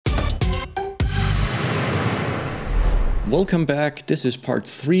Welcome back. This is part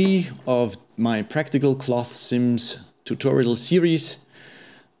 3 of my practical cloth sims tutorial series.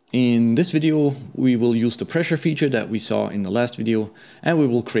 In this video we will use the pressure feature that we saw in the last video, and we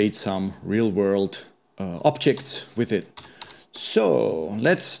will create some real-world objects with it. So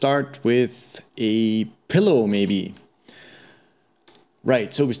let's start with a pillow maybe.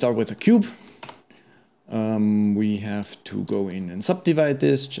 Right, so we start with a cube. We have to go in and subdivide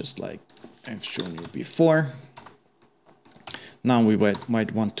this just like I've shown you before. Now we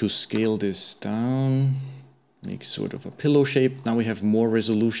might want to scale this down, make sort of a pillow shape. Now we have more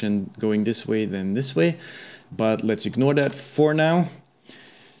resolution going this way than this way, but let's ignore that for now.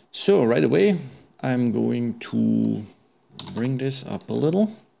 So right away, I'm going to bring this up a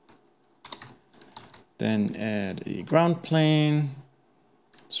little, then add a ground plane,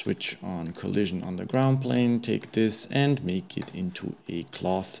 switch on collision on the ground plane, take this and make it into a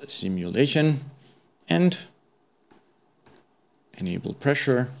cloth simulation, and enable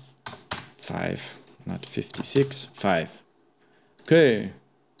pressure 5, not 56, 5. Okay.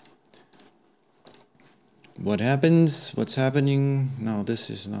 What happens? What's happening? Now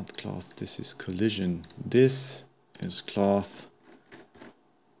this is not cloth, this is collision. This is cloth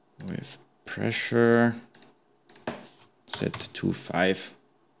with pressure set to 5.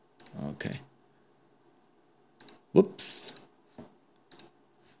 Okay. Whoops.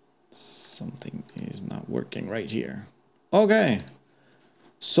 Something is not working right here. Okay,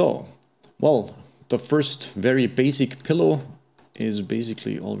 so, well, the first very basic pillow is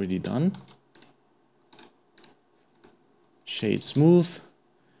basically already done. Shade smooth,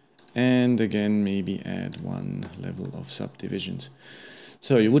 and again maybe add one level of subdivisions.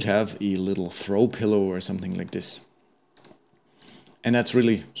 So you would have a little throw pillow or something like this. And that's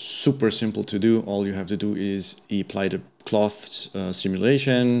really super simple to do. All you have to do is apply the cloth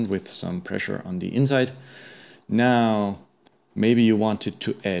simulation with some pressure on the inside. Now, maybe you wanted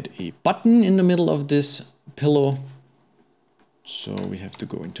to add a button in the middle of this pillow. So we have to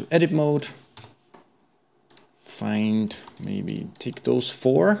go into edit mode, find, maybe take those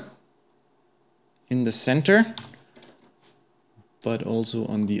 4 in the center, but also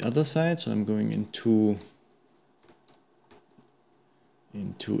on the other side. So I'm going into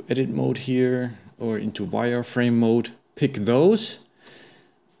edit mode here, or into wireframe mode, pick those.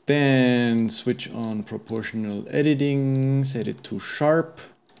 Then switch on proportional editing, set it to sharp,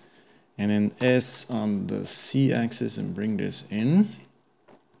 and then S on the C axis and bring this in.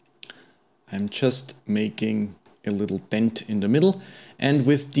 I'm just making a little dent in the middle, and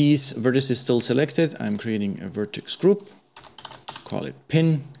with these vertices still selected, I'm creating a vertex group, call it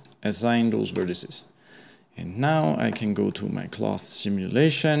pin, assign those vertices. And now I can go to my cloth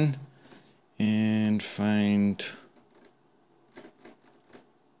simulation and find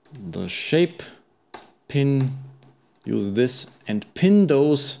the shape, pin, use this and pin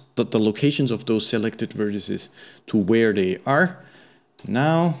those, the locations of those selected vertices to where they are.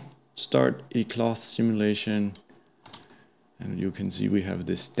 Now start a cloth simulation, and you can see we have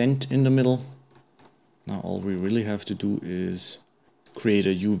this dent in the middle. Now all we really have to do is create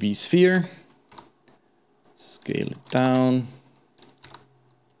a UV sphere, scale it down,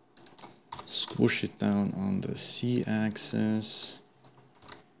 squish it down on the C axis,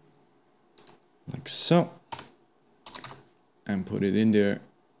 like so, and put it in there,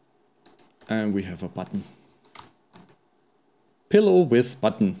 and we have a button. Pillow with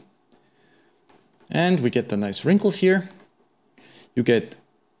button. And we get the nice wrinkles here. You get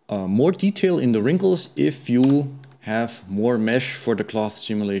more detail in the wrinkles if you have more mesh for the cloth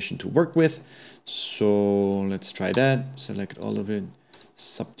simulation to work with. So let's try that. Select all of it,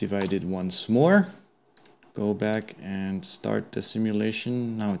 subdivide it once more, go back and start the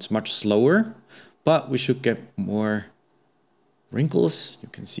simulation. Now it's much slower, but we should get more wrinkles, you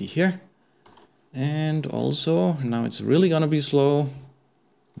can see here. And also, now it's really gonna be slow.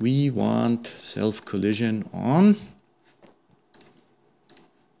 We want self-collision on.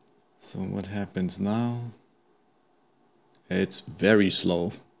 So what happens now? It's very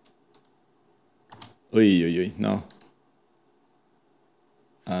slow. Oy, oy, oy, no.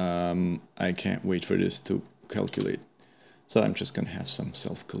 I can't wait for this to calculate. So I'm just gonna have some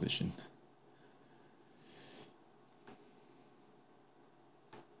self-collision.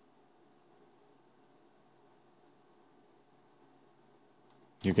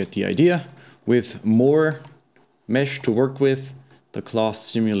 You get the idea. With more mesh to work with, the cloth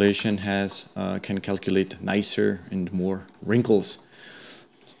simulation can calculate nicer and more wrinkles.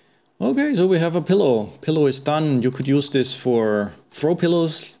 Okay, so we have a pillow. Pillow is done. You could use this for throw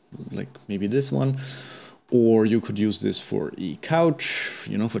pillows, like maybe this one, or you could use this for a couch,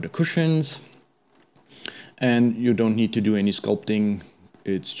 you know, for the cushions. and you don't need to do any sculpting.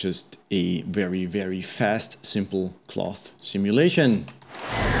 It's just a very, very fast, simple cloth simulation.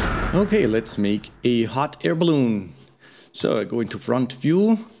 Okay, let's make a hot air balloon. So I go into front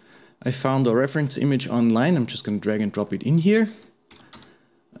view. I found a reference image online. I'm just going to drag and drop it in here.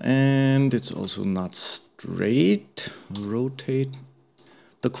 And it's also not straight. Rotate.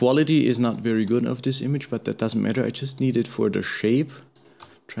 The quality is not very good of this image, but that doesn't matter. I just need it for the shape.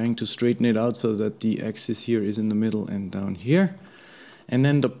 Trying to straighten it out so that the axis here is in the middle and down here. And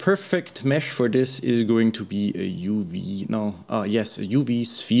then the perfect mesh for this is going to be a UV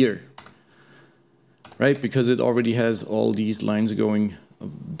sphere. Right, because it already has all these lines going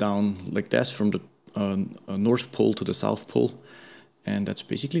down like this from the North Pole to the South Pole. And that's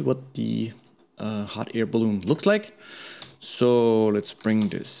basically what the hot air balloon looks like. So let's bring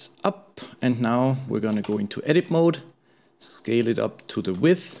this up, and now we're gonna go into edit mode, scale it up to the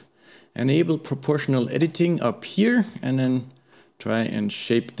width, enable proportional editing up here, and then try and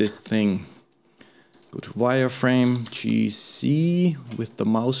shape this thing. Go to wireframe, GC. With the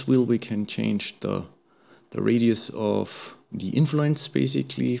mouse wheel we can change the radius of the influence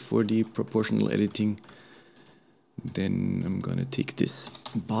basically for the proportional editing. Then I'm gonna take this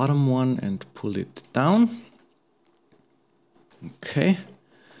bottom one and pull it down. Okay,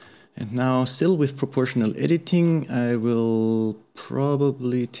 and now still with proportional editing, I will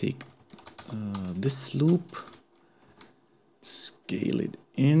probably take this loop, scale it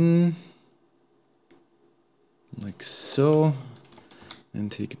in like so,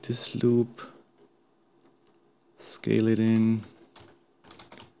 and take this loop, scale it in.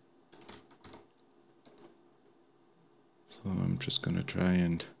 So I'm just gonna try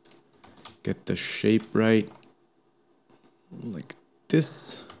and get the shape right, like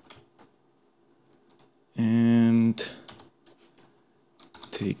this, and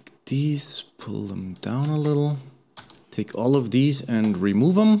take these, pull them down a little, take all of these and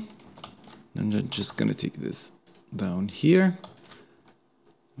remove them. And I'm just gonna take this down here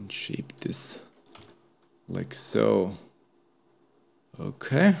and shape this like so.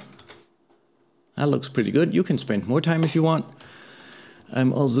 Okay, that looks pretty good. You can spend more time if you want.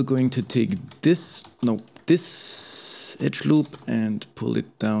 I'm also going to take this edge loop and pull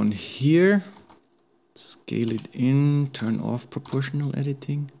it down here, scale it in, turn off proportional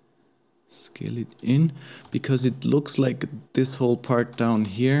editing, scale it in, because it looks like this whole part down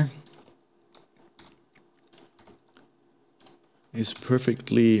here is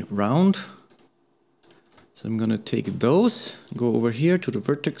perfectly round. So I'm gonna take those, go over here to the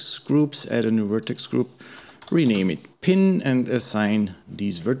vertex groups, add a new vertex group, rename it pin, and assign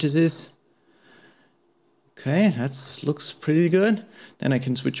these vertices. Okay, that looks pretty good. Then I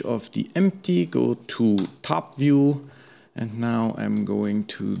can switch off the empty, go to top view, and now I'm going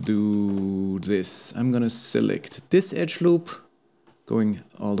to do this. I'm gonna select this edge loop, going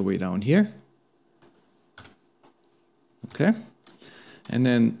all the way down here. Okay, and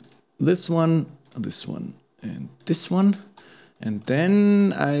then this one, and this one. And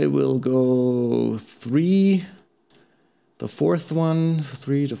then I will go 3, the fourth one,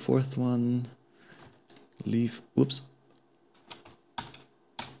 3, the fourth one, leave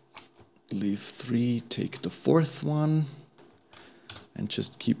 3, take the fourth one, and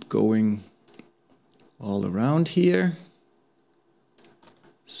just keep going all around here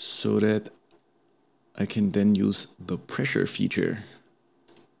so that I can then use the pressure feature.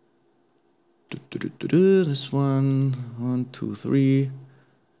 This one, 1, 2, 3,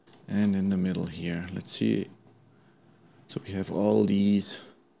 and in the middle here. Let's see. So we have all these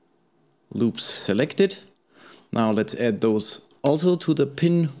loops selected. Now let's add those also to the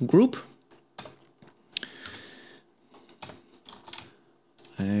pin group.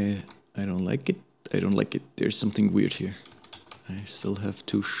 I don't like it. I don't like it. There's something weird here. I still have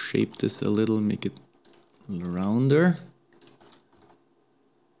to shape this a little, make it a little rounder.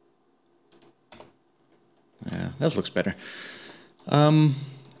 Yeah, that looks better.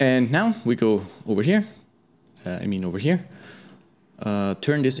 And now we go over here. Over here.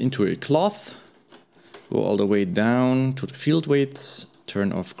 Turn this into a cloth. Go all the way down to the field weights.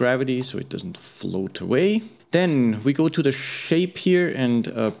 Turn off gravity so it doesn't float away. Then we go to the shape here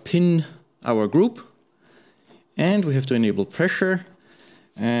and pin our group. And we have to enable pressure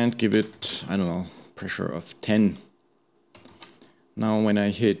and give it, I don't know, pressure of 10. Now when I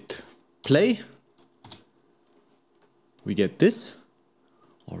hit play, we get this.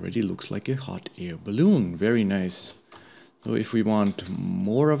 Already looks like a hot air balloon. Very nice. So if we want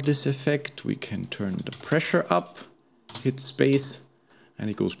more of this effect, we can turn the pressure up, hit space, and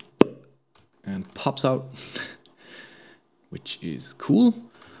it goes and pops out, which is cool.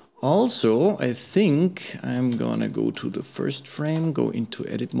 Also, I think I'm gonna go to the first frame, go into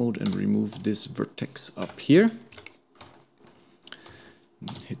edit mode and remove this vertex up here.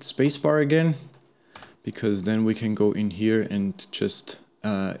 Hit spacebar again, because then we can go in here and just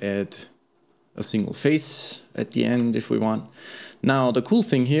add a single face at the end if we want. Now the cool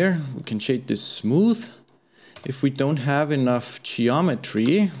thing here, we can shade this smooth. If we don't have enough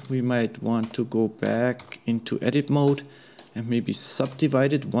geometry, we might want to go back into edit mode and maybe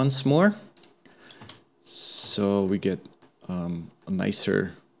subdivide it once more. So we get a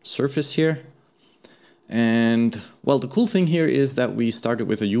nicer surface here. And well, the cool thing here is that we started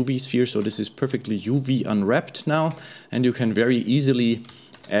with a UV sphere, so this is perfectly UV unwrapped now, and you can very easily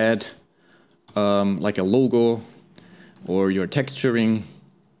add like a logo or your texturing.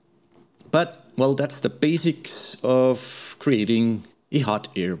 But well, that's the basics of creating a hot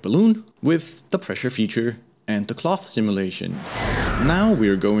air balloon with the pressure feature and the cloth simulation. Now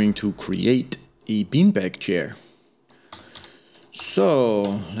we're going to create a beanbag chair.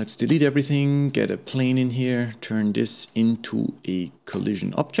 So let's delete everything, get a plane in here, turn this into a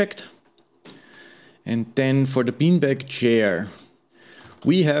collision object. And then for the beanbag chair,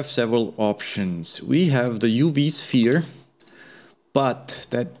 we have several options. We have the UV sphere, but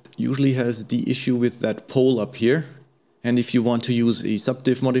that usually has the issue with that pole up here. And if you want to use a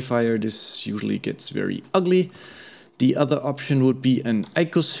subdiv modifier, this usually gets very ugly. The other option would be an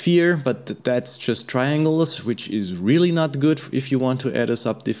icosphere, but that's just triangles, which is really not good if you want to add a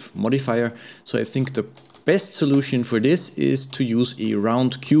subdiv modifier. So I think the best solution for this is to use a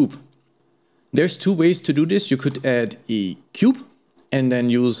round cube. There's two ways to do this. You could add a cube and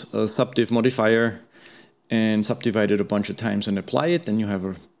then use a subdiv modifier and subdivide it a bunch of times and apply it. Then you have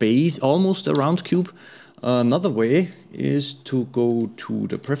a base, almost a round cube. Another way is to go to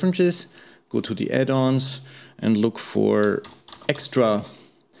the preferences, go to the add-ons and look for extra.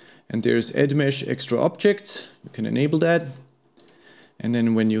 And there's add mesh extra objects. You can enable that. And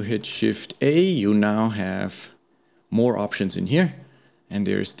then when you hit Shift A, you now have more options in here. And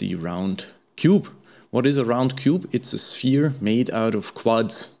there's the round cube. What is a round cube? It's a sphere made out of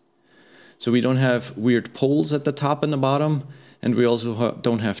quads. So we don't have weird poles at the top and the bottom. And we also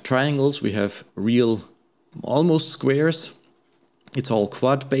don't have triangles. We have real, almost squares. It's all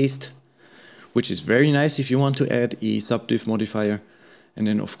quad based, which is very nice if you want to add a subdiv modifier. And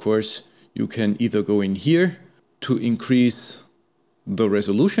then of course you can either go in here to increase the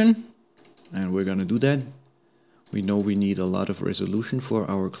resolution, and we're gonna do that. We know we need a lot of resolution for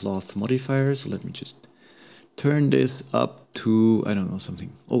our cloth modifiers. Let me just turn this up to, I don't know,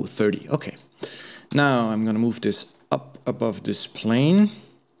 something, 30, okay. Now I'm gonna move this up above this plane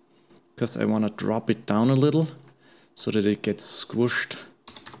because I wanna drop it down a little so that it gets squished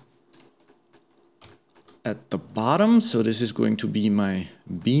at the bottom. So this is going to be my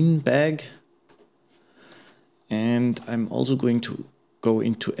bean bag. And I'm also going to go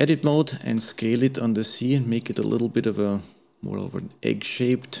into edit mode and scale it on the C and make it a little bit of a more of an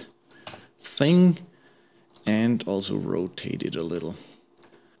egg-shaped thing, and also rotate it a little.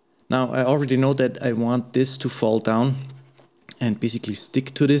 Now I already know that I want this to fall down and basically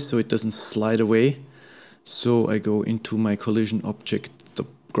stick to this so it doesn't slide away. So I go into my collision object, the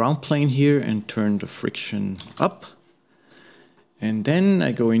ground plane here, and turn the friction up. And then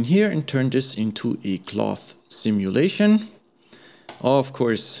I go in here and turn this into a cloth simulation. Of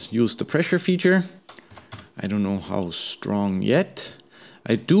course, use the pressure feature. I don't know how strong yet.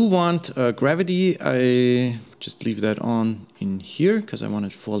 I do want gravity. I just leave that on in here because I want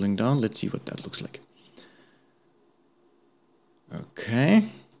it falling down. Let's see what that looks like. Okay.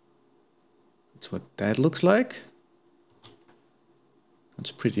 That's what that looks like.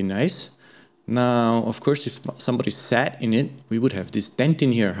 That's pretty nice. Now, of course, if somebody sat in it, we would have this dent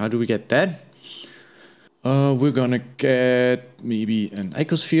in here. How do we get that? We're gonna get maybe an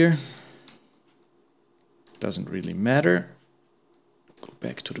icosphere. Doesn't really matter. Go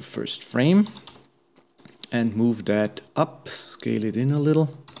back to the first frame and move that up, scale it in a little.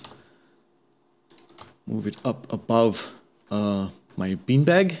 Move it up above my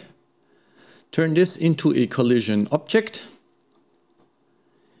beanbag. Turn this into a collision object.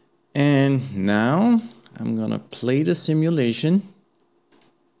 And now I'm gonna play the simulation.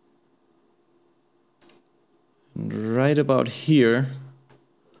 And right about here,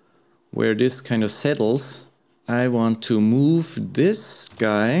 where this kind of settles, I want to move this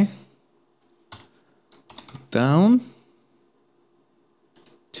guy down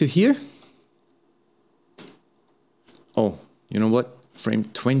to here. Oh, you know what? Frame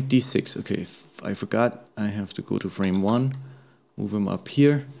 26. Okay, I forgot. I have to go to frame 1, move him up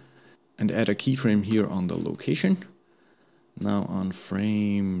here, and add a keyframe here on the location. Now on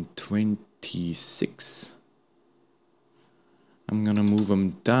frame 26, I'm gonna move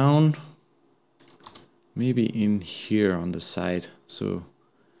them down, maybe in here on the side, so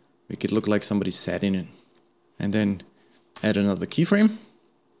make it look like somebody sat in it. And then add another keyframe.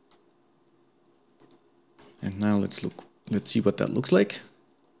 And now let's see what that looks like.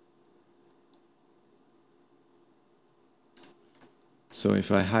 So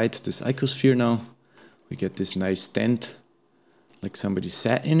if I hide this icosphere now, we get this nice dent, like somebody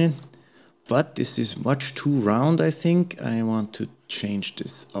sat in it. But this is much too round, I think. I want to change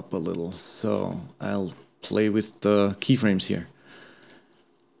this up a little. So I'll play with the keyframes here.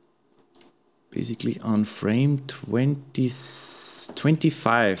 Basically on frame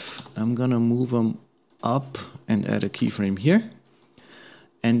 25, I'm gonna move them up and add a keyframe here.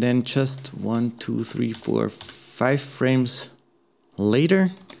 And then just 1, 2, 3, 4, 5 frames later,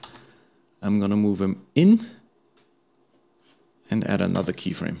 I'm gonna move them in and add another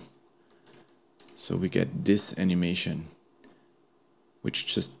keyframe. So we get this animation, which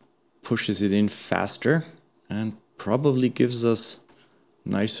just pushes it in faster and probably gives us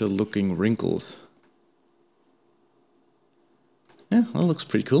nicer looking wrinkles. Yeah, that looks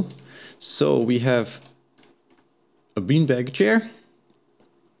pretty cool. So we have a beanbag chair.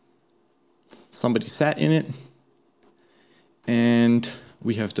 Somebody sat in it. And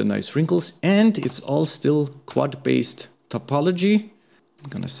we have the nice wrinkles, and it's all still quad-based topology. I'm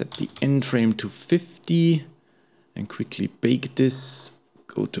gonna set the end frame to 50 and quickly bake this.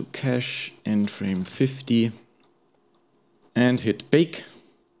 Go to cache, end frame 50, and hit bake.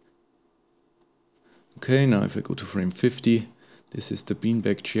 Okay, now if I go to frame 50, this is the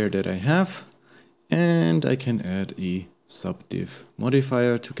beanbag chair that I have, and I can add a subdiv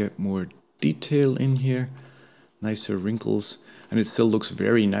modifier to get more detail in here. Nicer wrinkles, and it still looks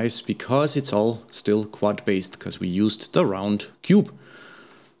very nice because it's all still quad based because we used the round cube.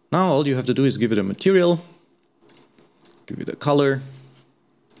 Now all you have to do is give it a material, give it a color.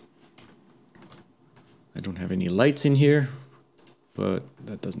 I don't have any lights in here, but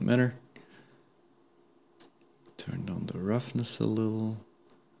that doesn't matter. Turn down the roughness a little,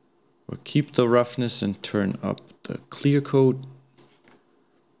 or keep the roughness and turn up the clear coat.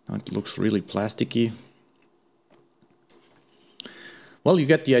 Now it looks really plasticky. Well, you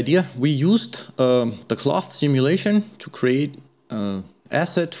get the idea. We used the cloth simulation to create an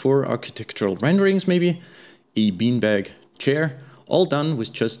asset for architectural renderings, maybe a beanbag chair, all done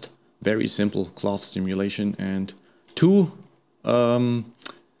with just very simple cloth simulation and 2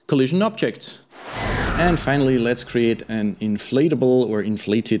 collision objects. And finally, let's create an inflatable or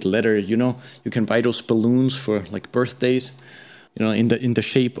inflated letter. You know, you can buy those balloons for like birthdays, you know, in the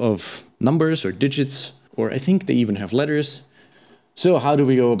shape of numbers or digits, or I think they even have letters. So how do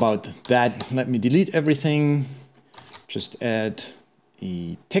we go about that? Let me delete everything, just add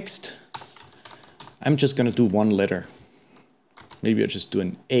a text. I'm just gonna do one letter. Maybe I'll just do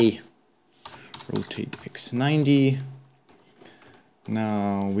an A. Rotate X 90.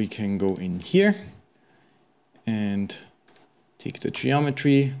 Now we can go in here and take the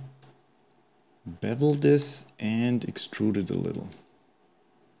geometry, bevel this and extrude it a little.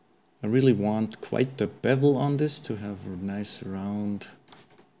 I really want quite the bevel on this to have a nice round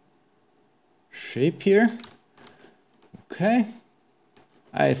shape here. Okay,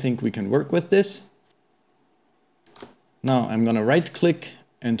 I think we can work with this. Now I'm gonna right click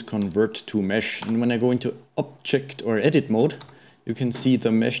and convert to mesh. And when I go into object or edit mode, you can see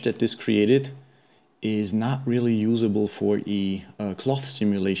the mesh that this created is not really usable for a cloth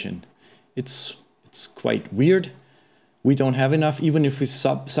simulation. It's quite weird. We don't have enough. Even if we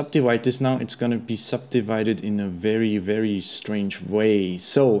subdivide this now, it's going to be subdivided in a very, very strange way.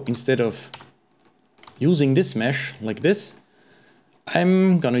 So instead of using this mesh like this,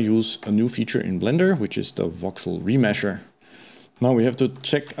 I'm going to use a new feature in Blender, which is the voxel remesher. Now we have to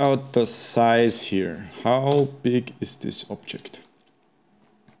check out the size here. How big is this object?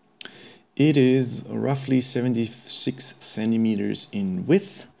 It is roughly 76 centimeters in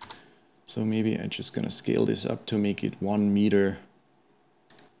width. So maybe I'm just gonna scale this up to make it 1 meter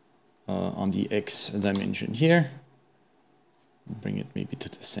on the X dimension here. Bring it maybe to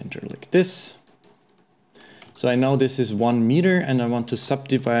the center like this. So I know this is 1 meter and I want to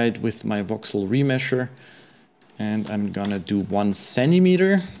subdivide with my voxel remesher. And I'm gonna do 1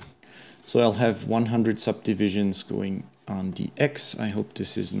 centimeter. So I'll have 100 subdivisions going on the X. I hope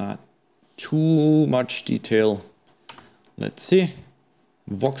this is not too much detail. Let's see.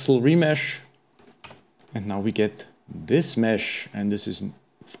 Voxel remesh, and now we get this mesh, and this is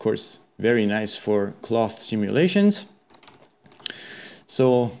of course very nice for cloth simulations.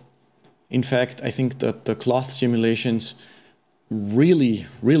 So in fact I think that the cloth simulations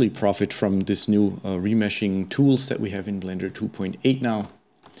really profit from this new remeshing tools that we have in Blender 2.8 now.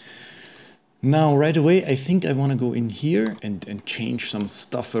 Now right away I think I want to go in here and change some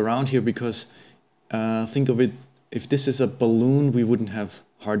stuff around here, because think of it, if this is a balloon we wouldn't have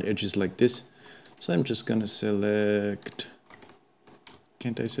hard edges like this. So I'm just gonna select,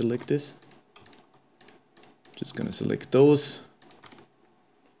 can't I select this? Just gonna select those.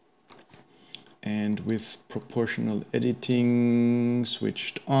 And with proportional editing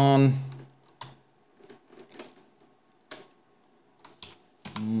switched on.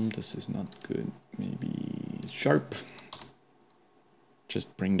 This is not good. Maybe sharp.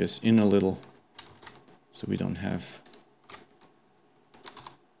 Just bring this in a little so we don't have...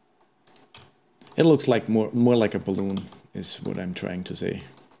 It looks like more like a balloon is what I'm trying to say.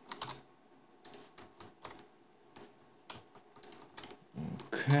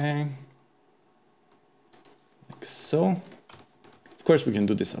 Okay. Like so. Of course we can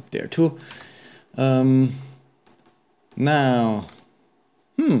do this up there too. Now,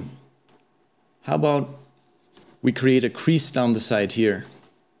 how about we create a crease down the side here?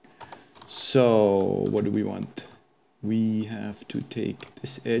 So what do we want? We have to take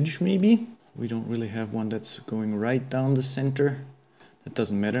this edge maybe. We don't really have one that's going right down the center. That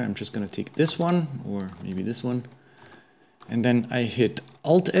doesn't matter. I'm just going to take this one, or maybe this one. And then I hit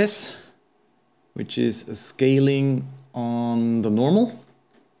Alt S, which is a scaling on the normal.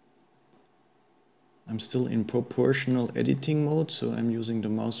 I'm still in proportional editing mode, so I'm using the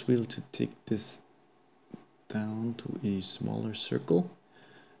mouse wheel to take this down to a smaller circle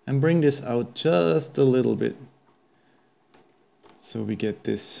and bring this out just a little bit. So we get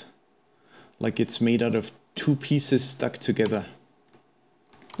this like it's made out of two pieces stuck together.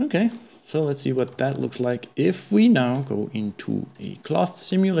 Okay, so let's see what that looks like if we now go into a cloth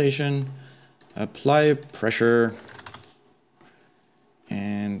simulation, apply pressure,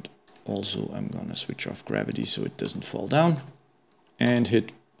 and also I'm gonna switch off gravity so it doesn't fall down, and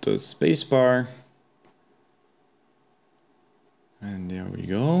hit the space bar. And there we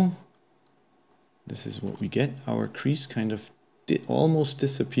go. This is what we get. Our crease kind of almost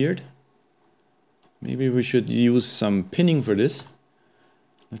disappeared. Maybe we should use some pinning for this.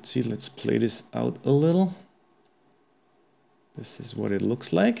 Let's see, let's play this out a little. This is what it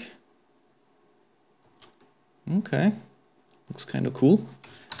looks like. Okay, looks kind of cool.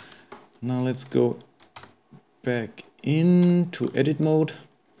 Now let's go back into edit mode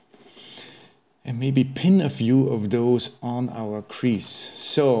and maybe pin a few of those on our crease.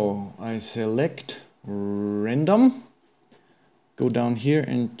 So I select random, go down here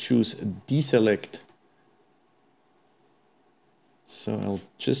and choose deselect. So I'll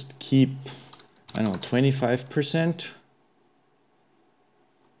just keep, I don't know, 25%.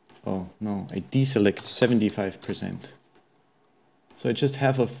 Oh no, I deselect 75%. So I just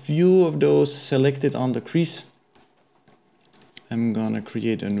have a few of those selected on the crease. I'm gonna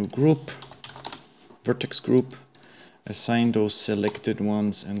create a new group, vertex group, assign those selected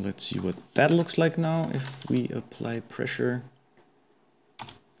ones, and let's see what that looks like now if we apply pressure.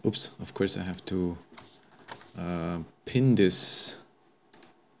 Oops, of course I have to pin this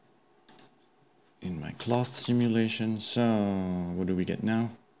in my cloth simulation. So what do we get now?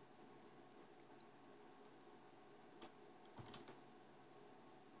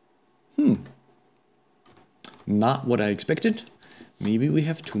 Not what I expected. Maybe we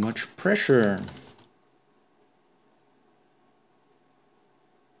have too much pressure.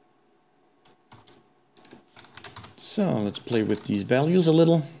 So let's play with these values a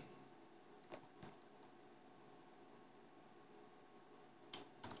little.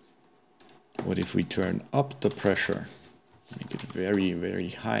 What if we turn up the pressure? Make it very, very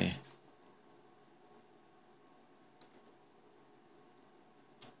high.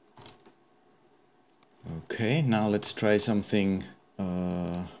 Okay, now let's try something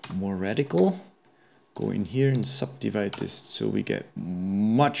more radical. Go in here and subdivide this so we get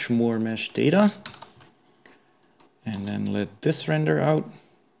much more mesh data. And then let this render out,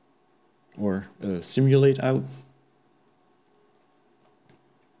 or simulate out.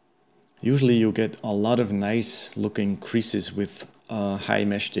 Usually you get a lot of nice looking creases with high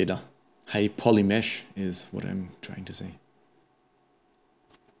mesh data. High poly mesh is what I'm trying to say.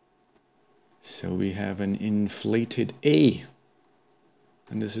 So we have an inflated A,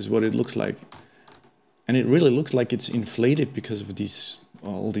 and this is what it looks like. And it really looks like it's inflated because of these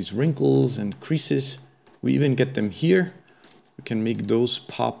all these wrinkles and creases. We even get them here. We can make those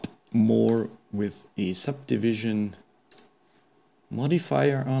pop more with a subdivision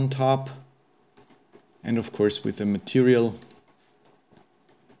modifier on top, and of course with a material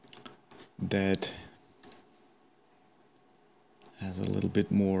that Has a little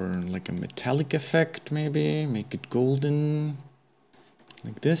bit more like a metallic effect, maybe. Make it golden,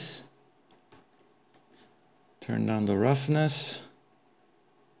 like this. Turn down the roughness.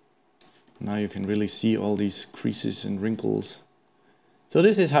 Now you can really see all these creases and wrinkles. So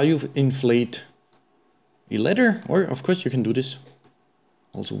this is how you inflate a letter, or of course you can do this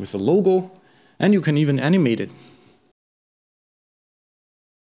also with a logo, and you can even animate it.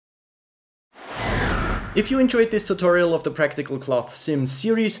 If you enjoyed this tutorial of the Practical Cloth Sim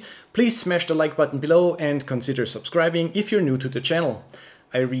series, please smash the like button below and consider subscribing if you're new to the channel.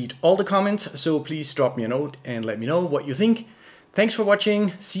 I read all the comments, so please drop me a note and let me know what you think. Thanks for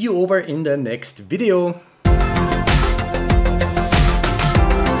watching, see you over in the next video.